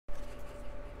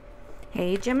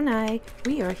Hey Gemini,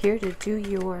 we are here to do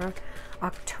your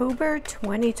October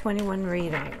 2021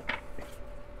 reading.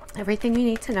 Everything you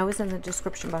need to know is in the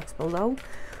description box below.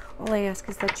 All I ask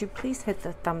is that you please hit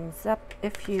the thumbs up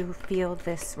if you feel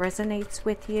this resonates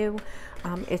with you.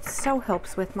 It so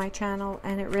helps with my channel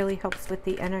and it really helps with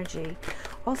the energy.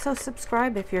 Also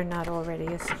subscribe if you're not already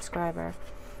a subscriber.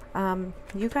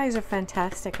 You guys are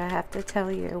fantastic, I have to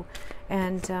tell you.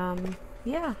 And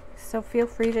yeah, so feel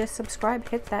free to subscribe,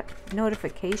 hit that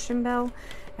notification bell,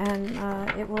 and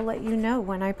it will let you know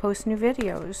when I post new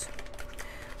videos.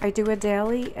 I do a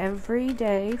daily every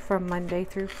day from Monday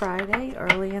through Friday,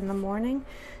 early in the morning,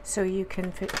 so you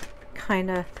can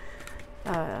kind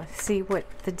of see what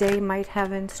the day might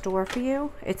have in store for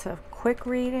you. It's a quick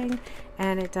reading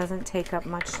and it doesn't take up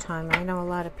much time. I know a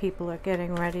lot of people are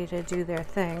getting ready to do their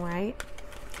thing, right?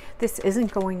 This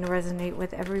isn't going to resonate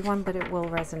with everyone, but it will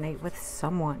resonate with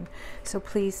someone. So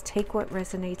please take what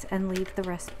resonates and leave the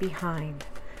rest behind.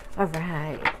 All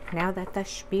right, now that the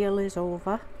spiel is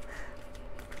over,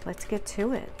 let's get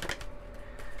to it.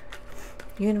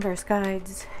 Universe,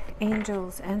 guides,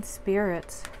 angels, and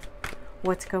spirits.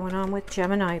 What's going on with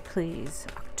Gemini, please?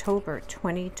 October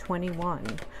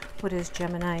 2021. What does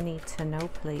Gemini need to know,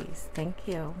 please? Thank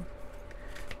you.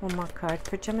 One more card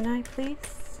for Gemini,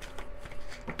 please.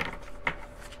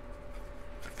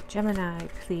 Gemini,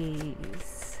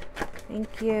 please.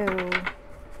 Thank you.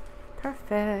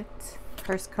 Perfect.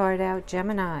 First card out,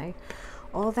 Gemini.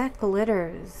 All that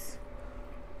glitters.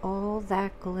 All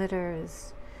that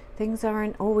glitters. Things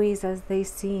aren't always as they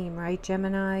seem, right,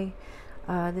 Gemini?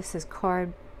 This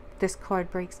card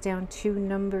breaks down to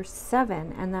number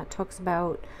 7, and that talks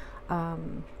about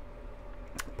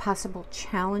possible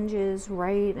challenges,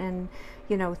 right? And,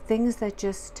 you know, things that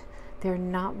just, they're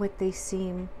not what they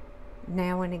seem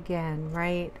now and again,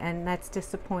 right? And that's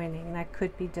disappointing. That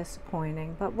could be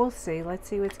disappointing, but we'll see. Let's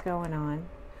see what's going on.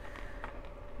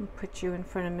 I'll put you in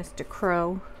front of Mr.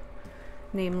 Crow,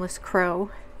 Nameless Crow.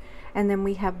 And then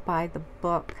we have By the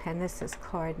Book, and this is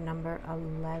card number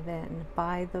 11,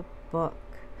 By the Book.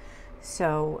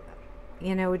 So,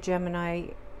 you know, Gemini,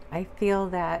 I feel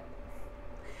that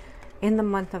in the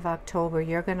month of October,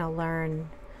 you're going to learn,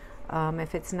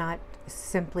 if it's not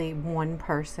simply one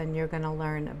person, you're going to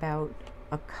learn about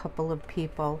a couple of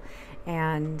people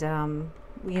and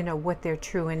you know, what their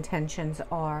true intentions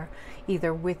are,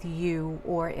 either with you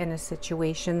or in a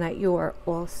situation that you're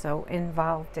also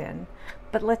involved in.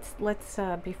 But let's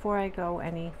before I go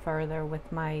any further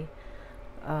with my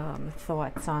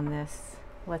thoughts on this,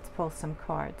 let's pull some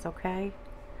cards, okay?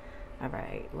 All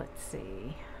right, let's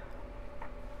see.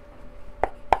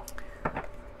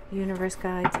 Universe,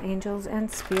 guides, angels,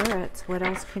 and spirits. What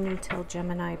else can you tell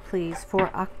Gemini, please, for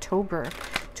October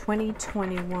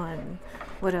 2021?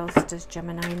 What else does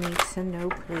Gemini need to know,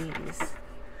 please?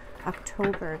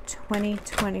 October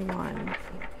 2021.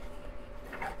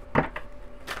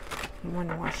 One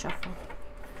more shuffle.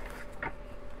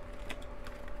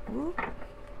 Ooh.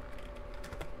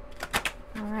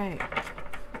 All right.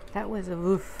 That was a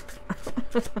woof.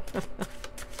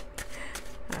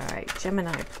 All right,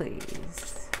 Gemini,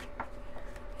 please.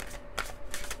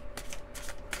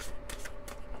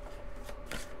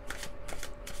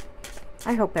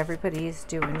 I hope everybody is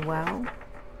doing well.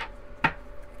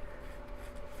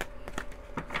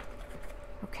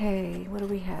 Okay, what do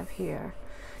we have here?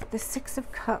 The Six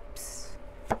of Cups,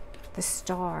 the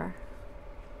Star,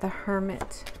 the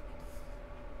Hermit,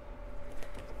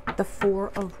 the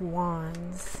Four of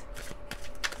Wands.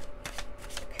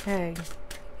 Okay.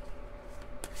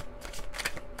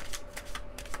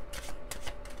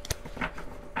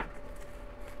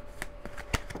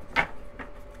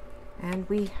 And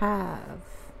we have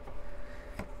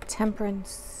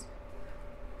Temperance,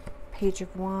 Page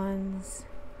of Wands,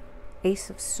 Ace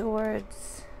of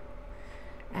Swords,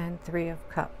 and Three of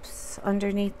Cups.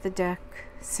 Underneath the deck,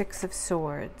 Six of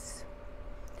Swords.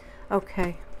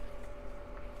 Okay.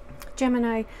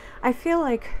 Gemini, I feel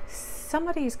like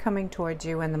somebody's coming towards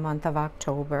you in the month of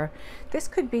October. This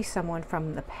could be someone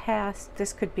from the past.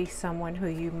 This could be someone who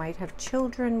you might have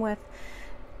children with.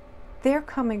 They're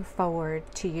coming forward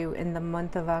to you in the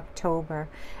month of October,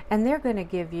 and they're going to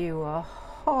give you a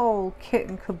whole kit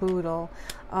and caboodle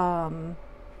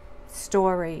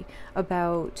story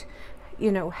about,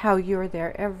 you know, how you're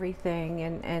their everything.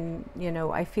 And you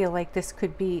know, I feel like this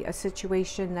could be a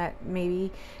situation that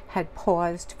maybe had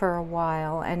paused for a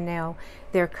while, and now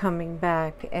they're coming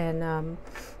back. And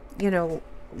you know,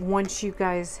 once you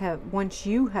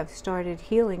have started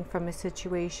healing from a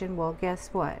situation, well, guess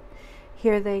what?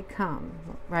 Here they come,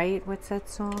 right? What's that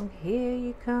song? Here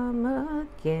you come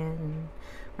again.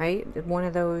 right? One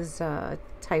of those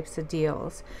types of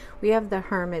deals. We have the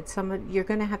Hermit. You're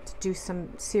going to have to do some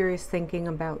serious thinking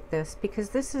about this, because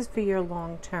this is for your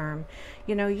long term.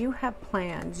 You know, you have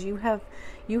plans. You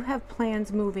have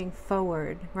plans moving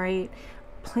forward, right?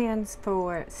 Plans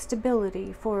for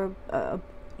stability, for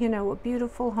you know, a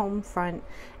beautiful home front,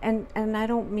 and I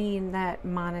don't mean that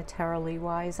monetarily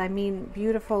wise. I mean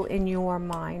beautiful in your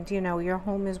mind. You know, your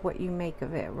home is what you make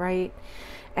of it, right?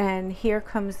 And here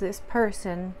comes this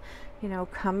person, you know,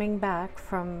 coming back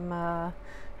from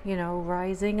you know,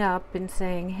 rising up and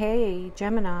saying, hey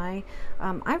Gemini,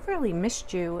 I've really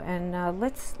missed you, and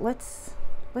let's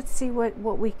see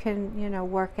what we can, you know,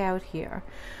 work out here.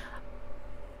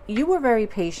 You were very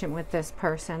patient with this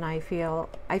person. I feel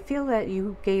that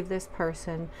you gave this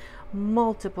person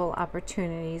multiple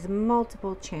opportunities,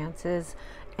 multiple chances,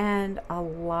 and a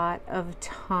lot of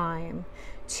time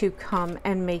to come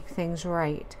and make things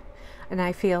right. And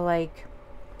I feel like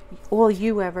all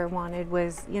you ever wanted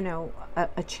was, you know,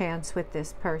 a chance with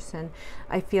this person.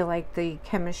 I feel like the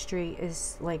chemistry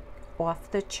is like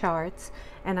off the charts,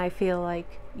 and I feel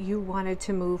like you wanted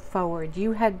to move forward.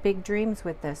 You had big dreams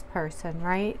with this person,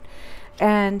 right?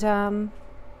 And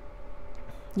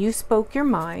you spoke your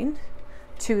mind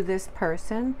to this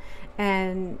person,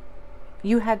 and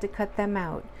you had to cut them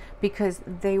out because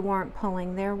they weren't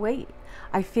pulling their weight.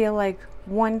 I feel like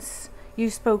once you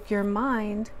spoke your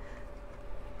mind,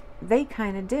 they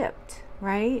kind of dipped,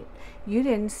 right? You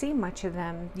didn't see much of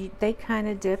them. They kind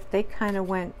of dipped. They kind of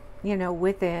went, you know,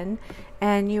 within,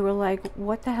 and you were like,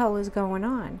 what the hell is going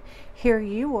on? Here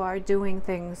you are doing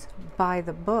things by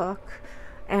the book,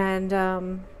 and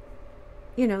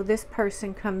you know, this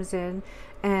person comes in,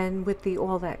 and with the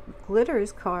all that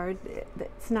glitters card,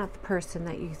 it's not the person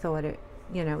that you thought it,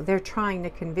 you know, they're trying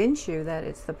to convince you that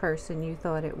it's the person you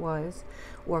thought it was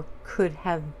or could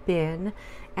have been,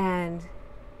 and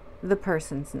the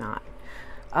person's not.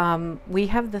 We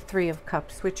have the Three of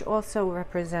Cups, which also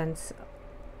represents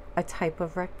a type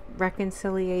of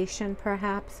reconciliation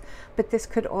perhaps, but this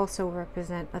could also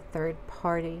represent a third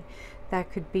party. That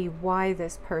could be why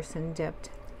this person dipped.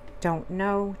 Don't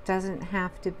know, doesn't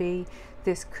have to be.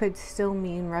 This could still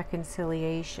mean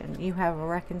reconciliation. You have a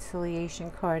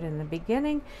reconciliation card in the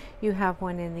beginning, you have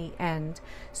one in the end.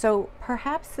 So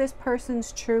perhaps this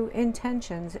person's true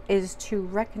intentions is to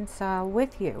reconcile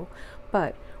with you,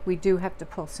 but we do have to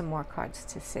pull some more cards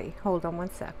to see. Hold on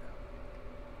one sec.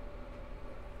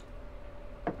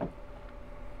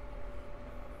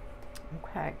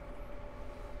 Okay.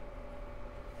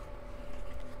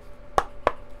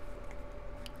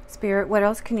 Spirit, what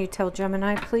else can you tell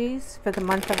Gemini, please, for the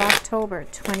month of October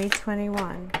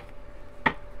 2021?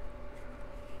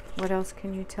 What else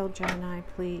can you tell Gemini,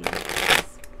 please?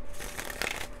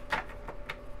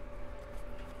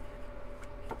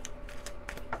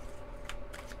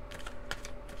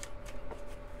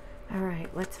 All right,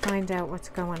 let's find out what's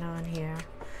going on here.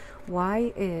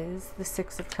 Why is the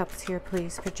Six of Cups here,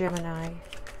 please, for Gemini?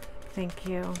 Thank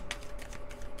you.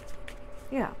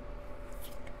 Yeah.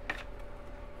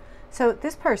 So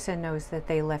this person knows that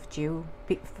they left you,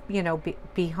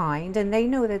 behind, and they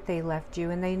know that they left you,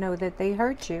 and they know that they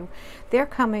hurt you. They're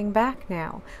coming back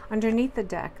now. Underneath the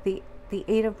deck, the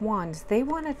Eight of Wands, they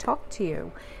want to talk to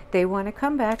you. They want to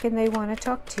come back, and they want to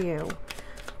talk to you.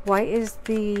 Why is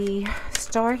the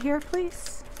Star here,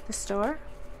 please? The Star?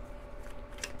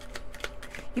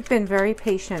 You've been very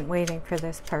patient waiting for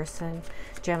this person,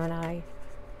 Gemini.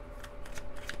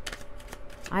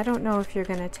 I don't know if you're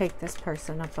going to take this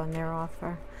person up on their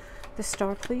offer. The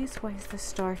Star, please. Why is the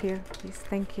Star here? Please,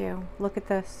 thank you. Look at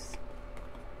this.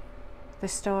 The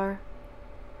Star.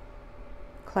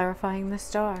 Clarifying the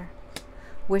Star.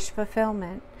 Wish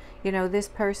fulfillment. You know, this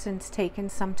person's taken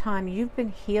some time. You've been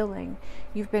healing.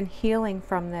 You've been healing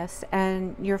from this,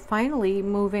 and you're finally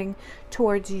moving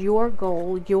towards your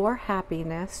goal, your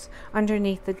happiness.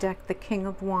 Underneath the deck, the King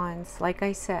of Wands. Like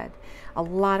I said, a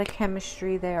lot of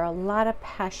chemistry there, a lot of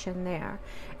passion there.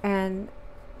 And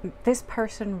this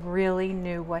person really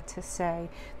knew what to say.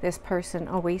 This person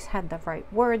always had the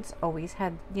right words, always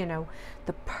had, you know,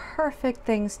 the perfect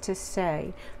things to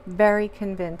say. Very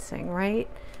convincing, right?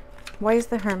 Why is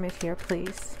the Hermit here,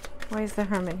 please? Why is the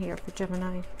Hermit here for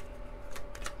Gemini?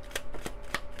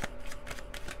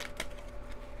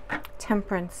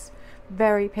 Temperance.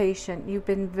 Very patient. You've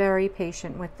been very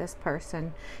patient with this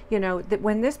person. You know, that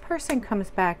when this person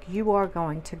comes back, you are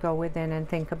going to go within and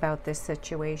think about this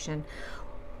situation.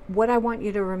 What I want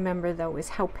you to remember, though, is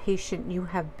how patient you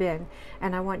have been.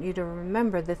 And I want you to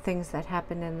remember the things that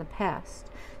happened in the past.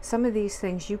 Some of these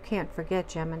things you can't forget,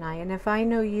 Gemini. And if I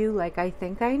know you like I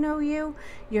think I know you,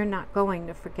 you're not going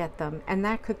to forget them. And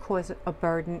that could cause a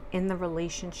burden in the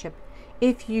relationship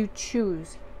if you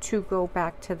choose to go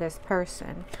back to this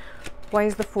person. Why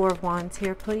is the Four of Wands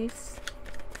here, please?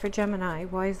 For Gemini.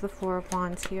 Why is the Four of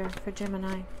Wands here for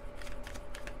Gemini?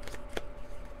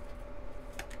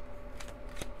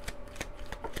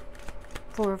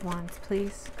 Four of Wands,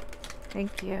 please.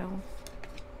 Thank you.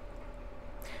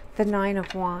 The Nine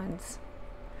of Wands.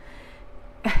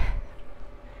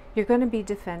 You're going to be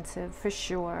defensive, for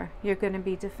sure. You're going to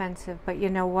be defensive. But you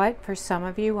know what? For some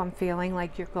of you, I'm feeling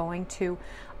like you're going to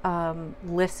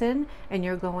listen, and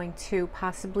you're going to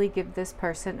possibly give this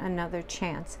person another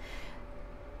chance.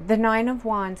 The Nine of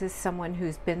Wands is someone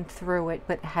who's been through it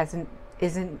but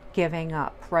isn't giving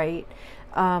up, right?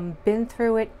 Been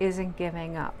through it, isn't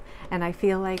giving up. And I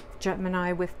feel like,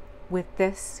 Gemini, with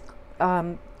this,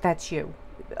 that's you.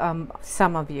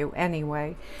 Some of you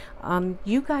anyway.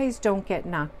 You guys don't get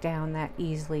knocked down that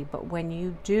easily, but when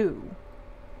you do,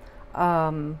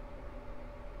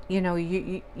 you know,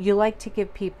 you like to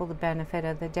give people the benefit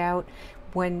of the doubt.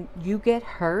 When you get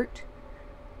hurt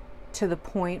to the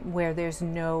point where there's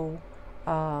no,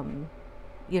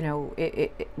 you know,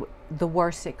 the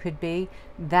worst it could be,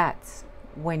 that's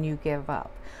when you give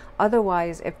up.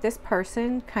 Otherwise, if this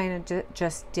person kind of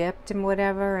just dipped and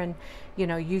whatever, and you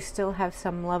know, you still have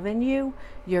some love in you,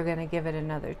 you're going to give it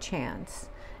another chance.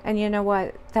 And you know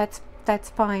what? That's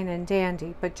fine and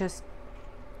dandy, but just,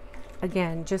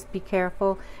 again, just be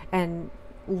careful and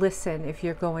listen if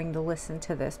you're going to listen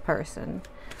to this person.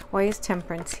 Why is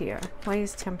Temperance here? Why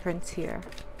is Temperance here?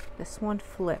 This one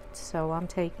flipped, so I'm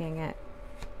taking it.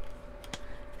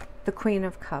 The Queen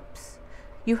of Cups.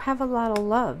 You have a lot of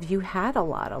love. You had a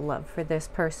lot of love for this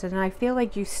person, and I feel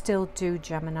like you still do,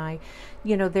 Gemini.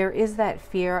 You know, there is that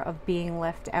fear of being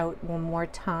left out one more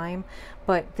time,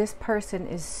 but this person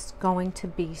is going to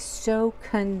be so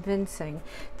convincing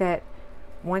that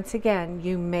once again,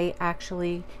 you may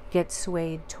actually get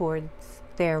swayed towards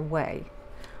their way.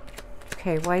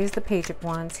 Okay, why is the Page of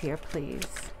Wands here, please?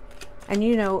 And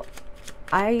you know,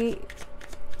 I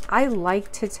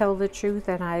like to tell the truth,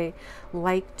 and I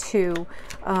like to,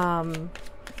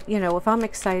 you know, if I'm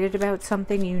excited about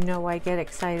something, you know, I get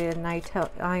excited, and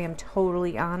I am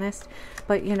totally honest.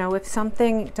 But you know, if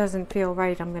something doesn't feel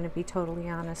right, I'm going to be totally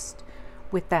honest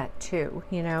with that too.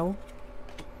 You know,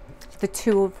 the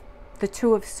Two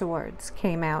of Swords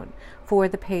came out for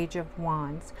the Page of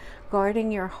Wands.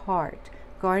 Guarding your heart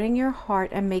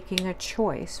and making a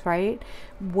choice, right?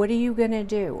 What are you going to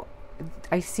do?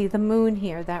 I see the Moon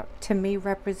here. That to me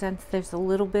represents there's a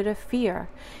little bit of fear.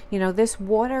 You know, this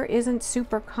water isn't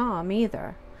super calm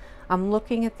either. I'm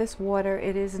looking at this water.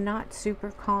 It is not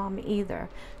super calm either.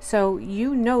 So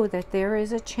you know that there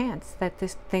is a chance that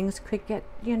things could get,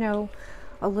 you know,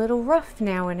 a little rough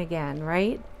now and again,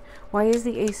 right? Why is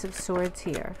the Ace of Swords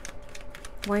here?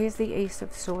 Why is the Ace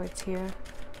of Swords here?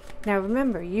 Now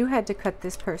remember, you had to cut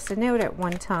this person out at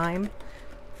one time.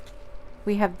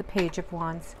 We have the Page of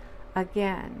Wands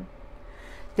again.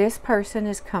 This person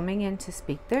is coming in to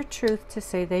speak their truth, to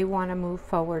say they want to move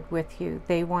forward with you.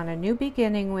 They want a new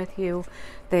beginning with you.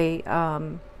 They,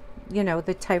 you know,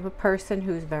 the type of person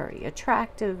who's very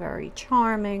attractive, very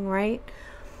charming, right?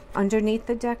 Underneath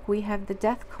the deck, we have the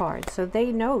Death card. So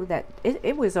they know that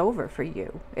it was over for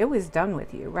you. It was done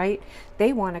with you, right?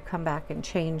 They want to come back and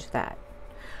change that.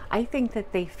 I think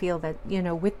that they feel that, you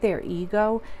know, with their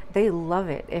ego, they love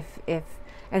it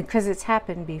and because it's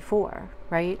happened before,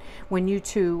 right? When you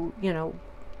two, you know,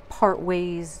 part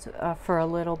ways for a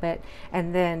little bit,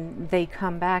 and then they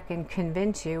come back and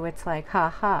convince you, it's like, ha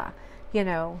ha, you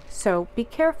know. So be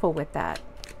careful with that.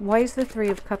 Why is the Three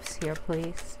of Cups here,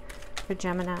 please? For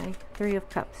Gemini, Three of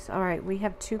Cups. All right, we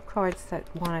have two cards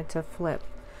that wanted to flip.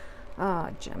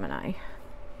 Gemini.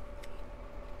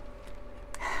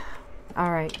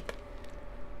 All right.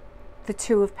 The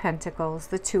Two of Pentacles.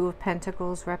 The Two of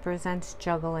Pentacles represents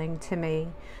juggling to me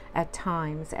at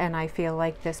times, and I feel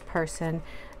like this person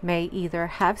may either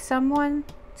have someone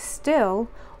still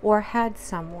or had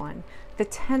someone. The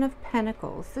Ten of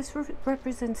Pentacles. This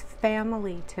represents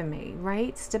family to me,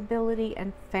 right? Stability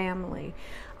and family.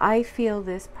 I feel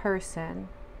this person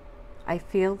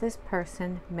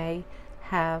may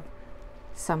have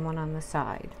someone on the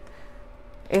side,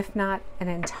 if not an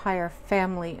entire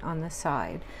family on the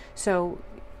side. So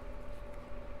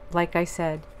like I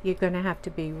said, you're going to have to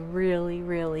be really,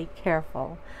 really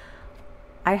careful.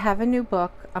 I have a new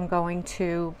book. I'm going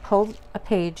to pull a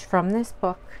page from this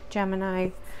book, Gemini,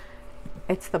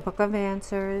 It's the Book of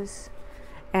Answers,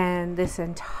 and this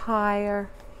entire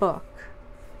book,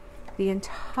 the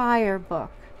entire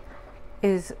book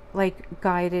is like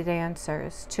guided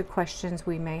answers to questions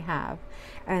we may have.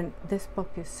 And this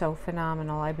book is so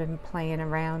phenomenal. I've been playing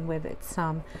around with it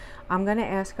some. I'm going to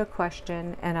ask a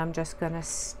question and I'm just going to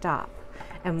stop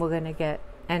and we're going to get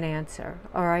an answer.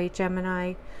 All right,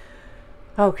 Gemini?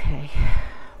 Okay.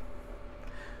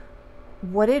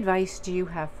 What advice do you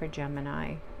have for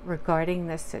Gemini regarding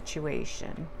this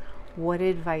situation? What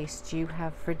advice do you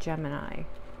have for Gemini?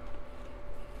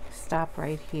 Stop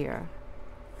right here.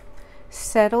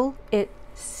 Settle it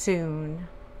soon.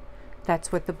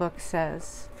 That's what the book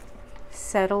says.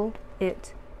 Settle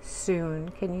it soon.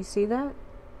 Can you see that?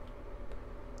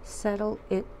 Settle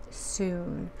it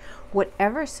soon.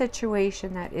 Whatever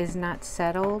situation that is not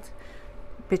settled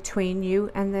between you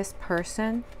and this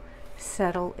person,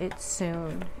 settle it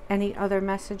soon. Any other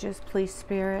messages, please,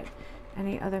 Spirit?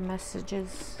 Any other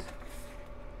messages?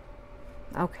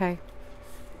 Okay.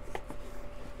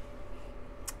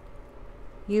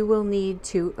 You will need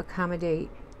to accommodate.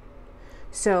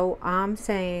 So I'm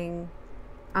feeling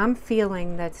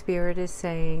that Spirit is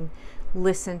saying,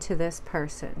 listen to this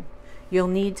person. You'll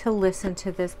need to listen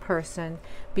to this person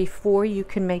before you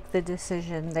can make the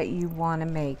decision that you want to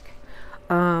make.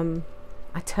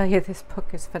 I tell you, this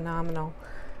book is phenomenal.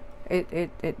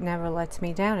 It never lets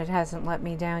me down. It hasn't let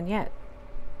me down yet.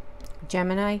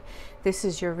 Gemini, this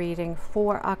is your reading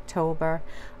for October.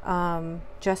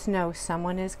 Just know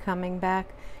someone is coming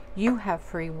back. You have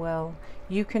free will.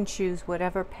 You can choose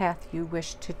whatever path you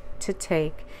wish to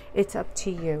take. It's up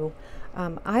to you.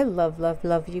 I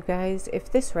love you guys. If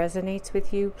this resonates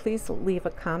with you, please leave a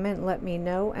comment. Let me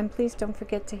know. And please don't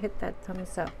forget to hit that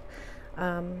thumbs up.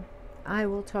 I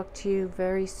will talk to you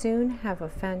very soon. Have a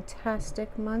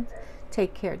fantastic month.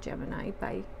 Take care, Gemini.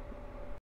 Bye.